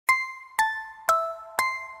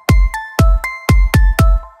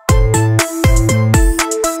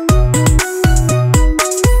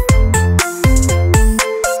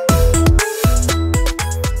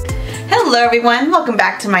everyone, welcome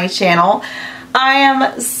back to my channel. I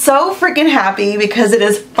am so freaking happy because it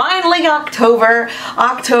is finally October.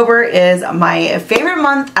 October is my favorite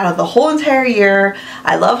month out of the whole entire year.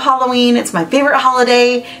 I love Halloween. It's my favorite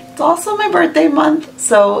holiday. It's also my birthday month,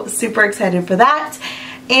 so super excited for that.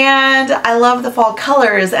 And I love the fall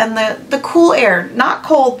colors and the cool air. Not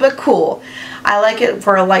cold, but cool. I like it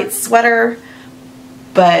for a light sweater,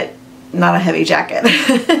 but not a heavy jacket.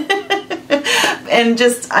 And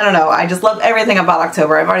just, I don't know, I just love everything about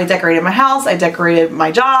October. I've already decorated my house, I decorated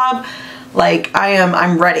my job, like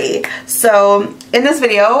I'm ready. So in this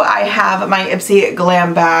video, I have my Ipsy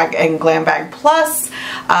Glam Bag and Glam Bag Plus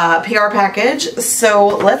PR package. So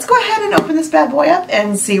let's go ahead and open this bad boy up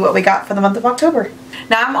and see what we got for the month of October.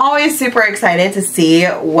 Now I'm always super excited to see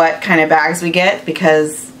what kind of bags we get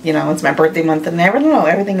because, you know, it's my birthday month and I don't know,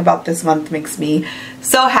 everything about this month makes me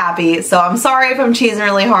so happy. So I'm sorry if I'm cheesing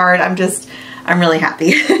really hard. I'm really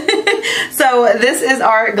happy. So this is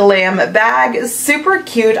our glam bag. Super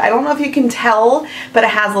cute. I don't know if you can tell, but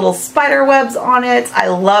it has little spider webs on it. I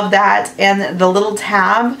love that. And the little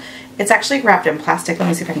tab, it's actually wrapped in plastic. Let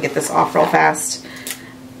me see if I can get this off real fast.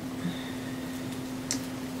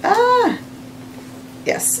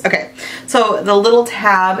 Yes, okay. So the little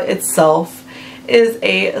tab itself is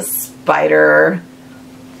a spider.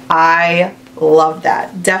 I love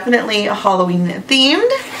that. Definitely Halloween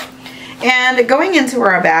themed. And going into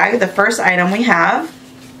our bag, the first item we have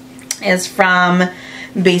is from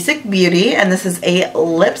Basic Beauty, and this is a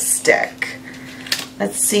lipstick.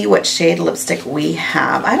 Let's see what shade lipstick we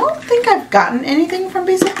have. I don't think I've gotten anything from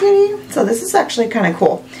Basic Beauty, so this is actually kind of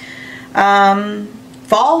cool.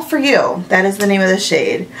 Fall for You, that is the name of the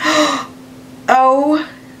shade. Oh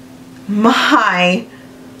my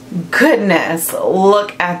goodness,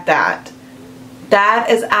 look at that.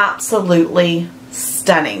 That is absolutely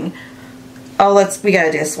stunning. Oh, we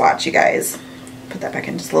gotta do a swatch, you guys. Put that back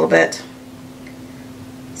in just a little bit.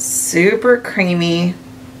 Super creamy.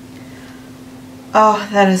 Oh,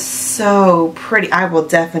 that is so pretty. I will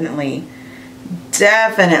definitely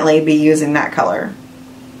be using that color.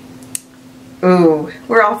 Ooh,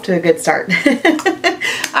 we're off to a good start.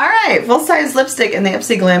 Alright, full-size lipstick in the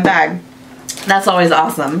Ipsy Glam Bag. That's always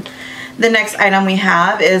awesome. The next item we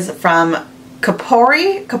have is from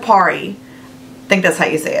Kapari. I think that's how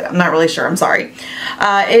you say it. I'm not really sure. I'm sorry.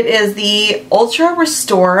 It is the Ultra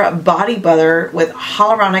Restore Body Butter with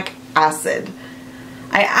Hyaluronic Acid.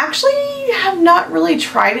 I actually have not really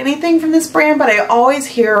tried anything from this brand, but I always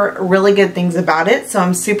hear really good things about it, so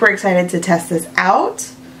I'm super excited to test this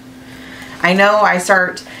out. I know I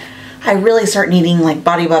really start needing like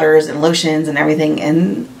body butters and lotions and everything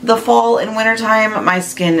in the fall and winter time. My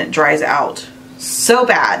skin dries out so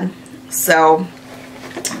bad. So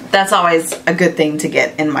that's always a good thing to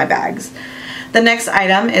get in my bags. The next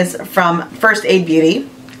item is from First Aid Beauty.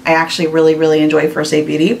 I actually really enjoy First Aid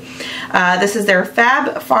Beauty. This is their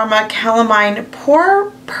Fab Pharma Calamine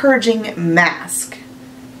Pore Purging Mask.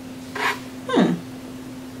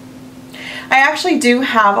 I actually do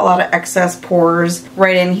have a lot of excess pores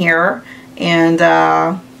right in here, and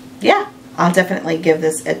yeah, I'll definitely give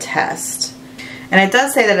this a test. And it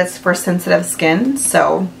does say that it's for sensitive skin,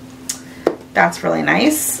 so that's really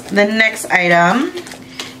nice. The next item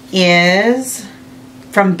is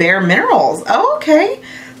from Bare Minerals. Oh, okay.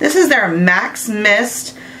 This is their Max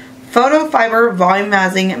Mist Photo Fiber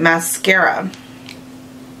Volumizing Mascara.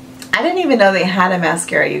 I didn't even know they had a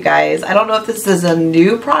mascara, you guys. I don't know if this is a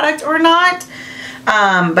new product or not,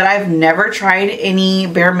 but I've never tried any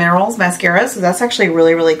Bare Minerals mascara, so that's actually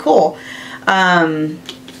really cool.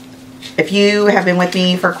 If you have been with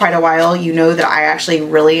me for quite a while, you know that I actually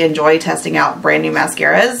really enjoy testing out brand new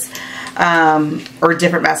mascaras, or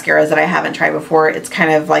different mascaras that I haven't tried before. It's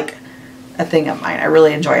kind of like a thing of mine. I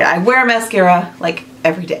really enjoy it. I wear mascara like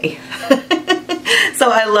every day. So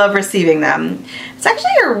I love receiving them. It's actually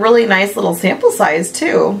a really nice little sample size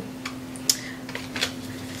too.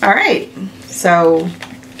 Alright, so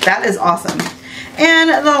that is awesome. And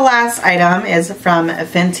the last item is from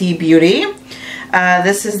Fenty Beauty.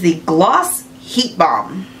 This is the Gloss Heat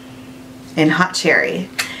Balm in Hot Cherry.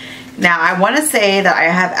 Now I want to say that I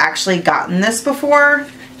have actually gotten this before,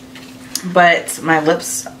 but my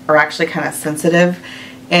lips are actually kind of sensitive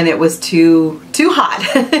and it was too hot.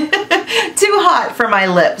 Too hot for my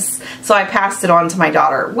lips. So I passed it on to my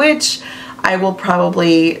daughter, which I will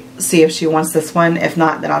probably see if she wants this one. If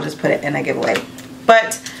not, then I'll just put it in a giveaway.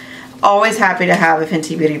 But Always happy to have a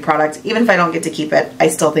Fenty Beauty product. Even if I don't get to keep it, I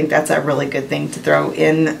still think that's a really good thing to throw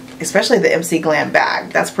in, especially the Ipsy Glam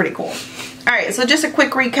Bag. That's pretty cool. Alright, so just a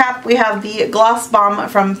quick recap. We have the Gloss Bomb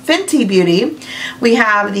from Fenty Beauty. We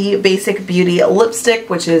have the Basic Beauty Lipstick,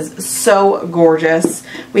 which is so gorgeous.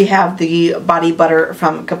 We have the Body Butter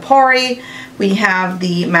from Kapori. We have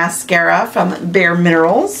the mascara from Bare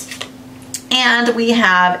Minerals. And we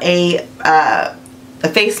have a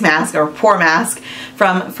face mask or pore mask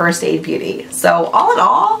from First Aid Beauty. So all in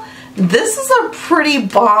all, this is a pretty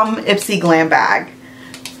bomb Ipsy Glam Bag.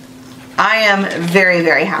 I am very,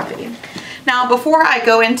 very happy. Now, before I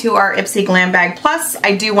go into our Ipsy Glam Bag Plus,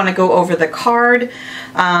 I do want to go over the card.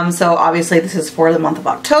 So obviously this is for the month of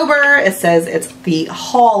October. It says it's the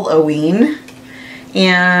Halloween.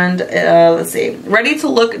 And let's see, ready to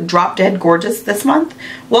look drop dead gorgeous this month?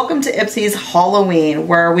 Welcome to Ipsy's Halloween,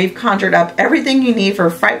 where we've conjured up everything you need for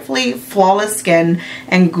frightfully flawless skin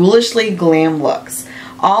and ghoulishly glam looks,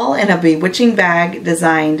 all in a bewitching bag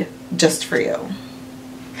designed just for you.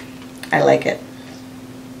 I like it.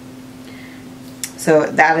 So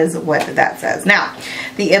that is what that says. Now,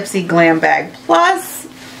 the Ipsy Glam Bag Plus,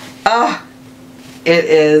 it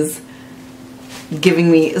is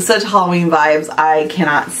giving me such Halloween vibes. I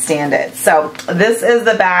cannot stand it. So this is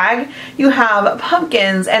the bag. You have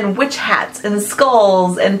pumpkins and witch hats and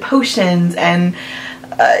skulls and potions and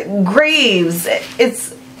graves.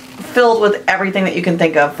 It's filled with everything that you can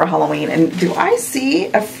think of for Halloween. And do I see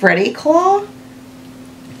a Freddy claw?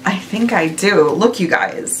 I think I do. Look, you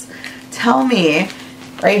guys. Tell me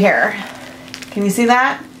right here. Can you see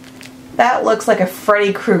that? That looks like a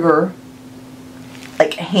Freddy Krueger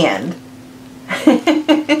like hand.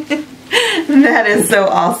 That is so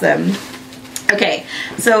awesome. Okay,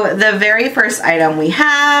 so the very first item we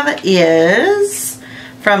have is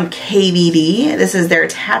from KVD. This is their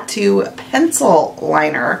tattoo pencil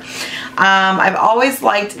liner. I've always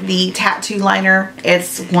liked the tattoo liner.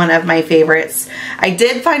 It's one of my favorites. I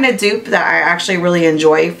did find a dupe that I actually really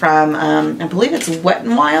enjoy from, I believe it's Wet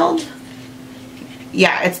n Wild.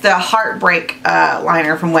 Yeah, it's the Heartbreak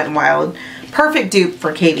liner from Wet n Wild. Perfect dupe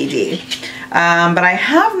for KVD. But I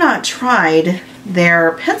have not tried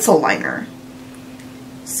their pencil liner.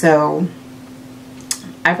 So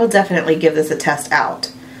I will definitely give this a test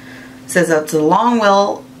out. It says it's a long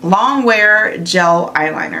wear gel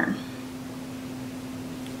eyeliner.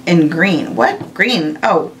 In green. What? Green?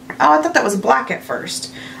 Oh, I thought that was black at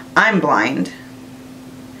first. I'm blind.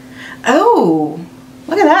 Oh,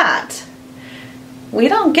 look at that. We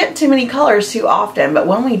don't get too many colors too often, but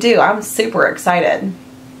when we do, I'm super excited.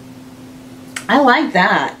 I like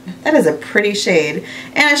that. That is a pretty shade,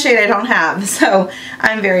 and a shade I don't have, so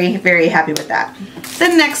I'm very, very happy with that. The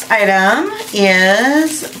next item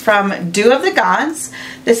is from Dew of the Gods.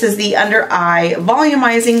 This is the Under Eye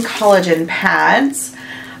Volumizing Collagen Pads.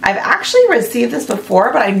 I've actually received this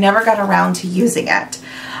before, but I never got around to using it.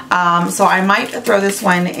 So I might throw this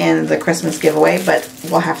one in the Christmas giveaway, but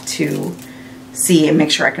we'll have to see and make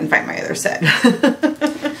sure I can find my other set.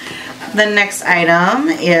 The next item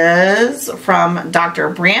is from Dr.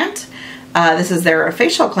 Brandt. This is their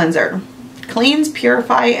facial cleanser. Cleans,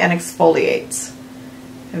 purify, and exfoliates.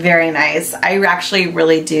 Very nice. I actually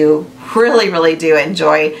really do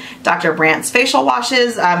enjoy Dr. Brandt's facial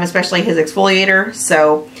washes, especially his exfoliator.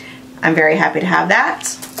 So I'm very happy to have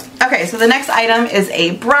that. Okay, so the next item is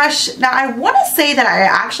a brush. Now I want to say that I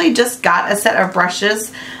actually just got a set of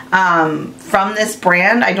brushes from this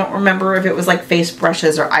brand. I don't remember if it was like face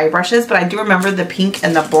brushes or eye brushes, but I do remember the pink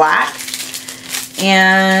and the black.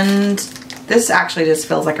 And this actually just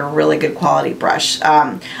feels like a really good quality brush.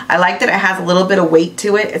 I like that it has a little bit of weight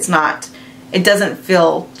to it. It doesn't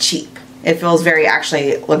feel cheap. It feels very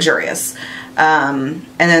actually luxurious. And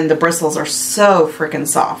then the bristles are so freaking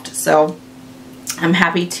soft. So I'm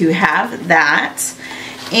happy to have that.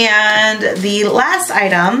 And the last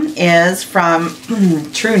item is from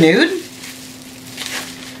True Nude.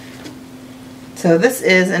 So this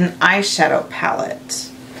is an eyeshadow palette.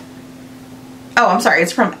 Oh, I'm sorry,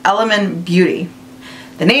 it's from Element Beauty.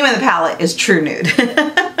 The name of the palette is True Nude.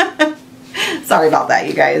 Sorry about that,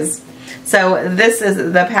 you guys. So this is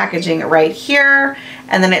the packaging right here,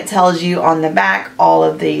 and then it tells you on the back all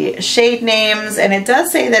of the shade names, and it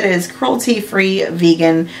does say that it is cruelty-free,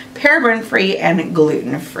 vegan, paraben-free, and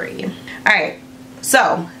gluten-free. Alright,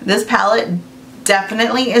 so this palette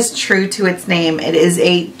definitely is true to its name. It is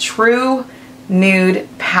a True Nude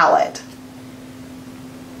palette.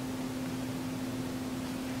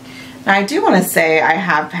 Now I do want to say I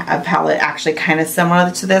have a palette actually kind of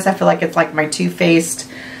similar to this. I feel like it's like my Too Faced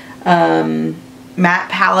matte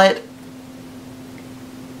palette.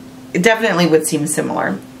 It definitely would seem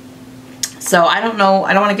similar. So I don't know,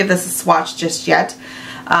 I don't want to give this a swatch just yet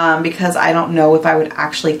because I don't know if I would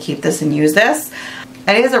actually keep this and use this.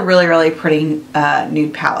 It is a really, really pretty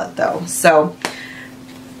nude palette though, so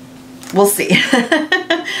we'll see.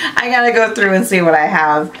 I gotta go through and see what I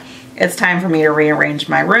have. It's time for me to rearrange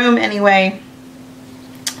my room anyway,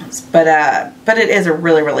 but it is a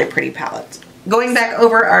really, really pretty palette. Going back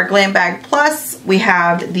over our Glam Bag Plus, we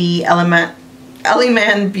have the Element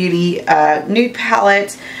Beauty nude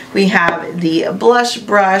palette. We have the blush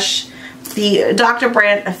brush, the Dr.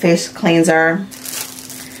 Brandt face cleanser,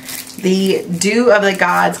 the Dew of the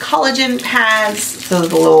Gods collagen pads, so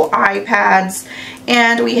the little eye pads,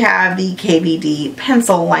 and we have the KVD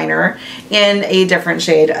pencil liner in a different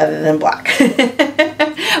shade other than black,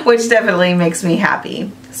 which definitely makes me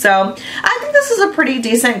happy. So I think this is a pretty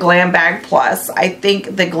decent Glam Bag Plus. I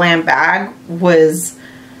think the Glam Bag was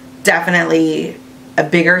definitely a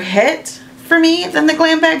bigger hit for me than the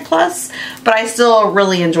Glam Bag Plus, but I still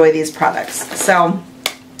really enjoy these products. So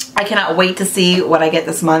I cannot wait to see what I get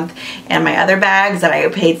this month and my other bags that I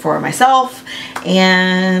paid for myself.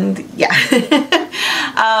 And yeah,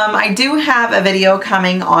 I do have a video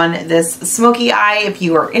coming on this smoky eye if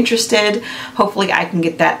you are interested. Hopefully I can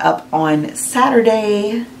get that up on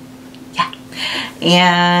Saturday. Yeah.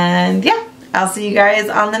 And yeah, I'll see you guys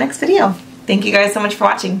on the next video. Thank you guys so much for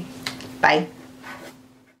watching. Bye.